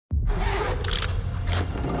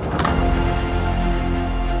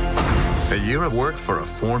A year of work for a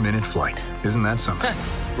 4-minute flight. Isn't that something?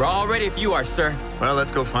 We're all ready if you are, sir. Well, let's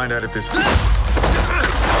go find out if this...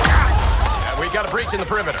 We got a breach in the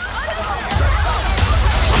perimeter.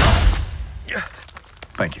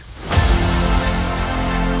 Thank you.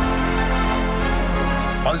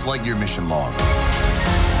 Buzz Lightyear mission log.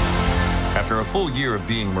 After a full year of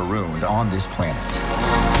being marooned on this planet,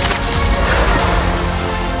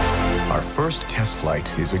 our first test flight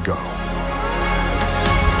is a go.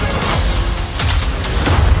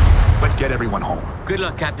 Let's get everyone home. Good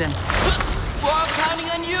luck, Captain. We're all counting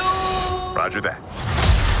on you! Roger that.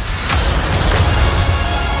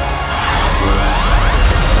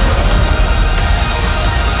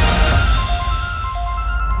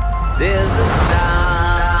 There's a star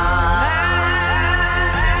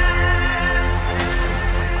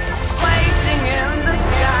waiting in the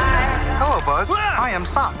sky. Hello, Buzz. I am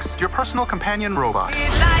Socks, your personal companion robot. We'd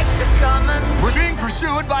like to come and We're being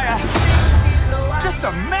pursued by just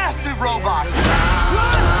a massive robot.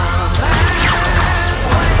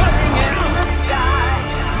 waiting in the sky.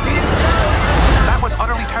 That was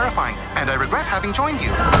utterly terrifying, and I regret having joined you.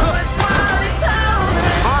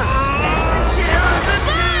 Buzz!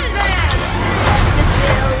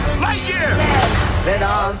 Lightyear! Let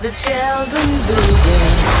all the children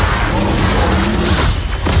begin.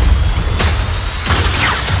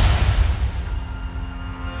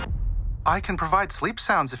 I can provide sleep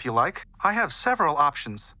sounds if you like. I have several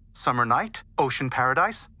options. Summer night, ocean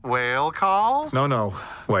paradise, whale calls. No.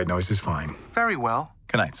 White noise is fine. Very well.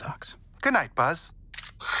 Good night, Socks. Good night, Buzz.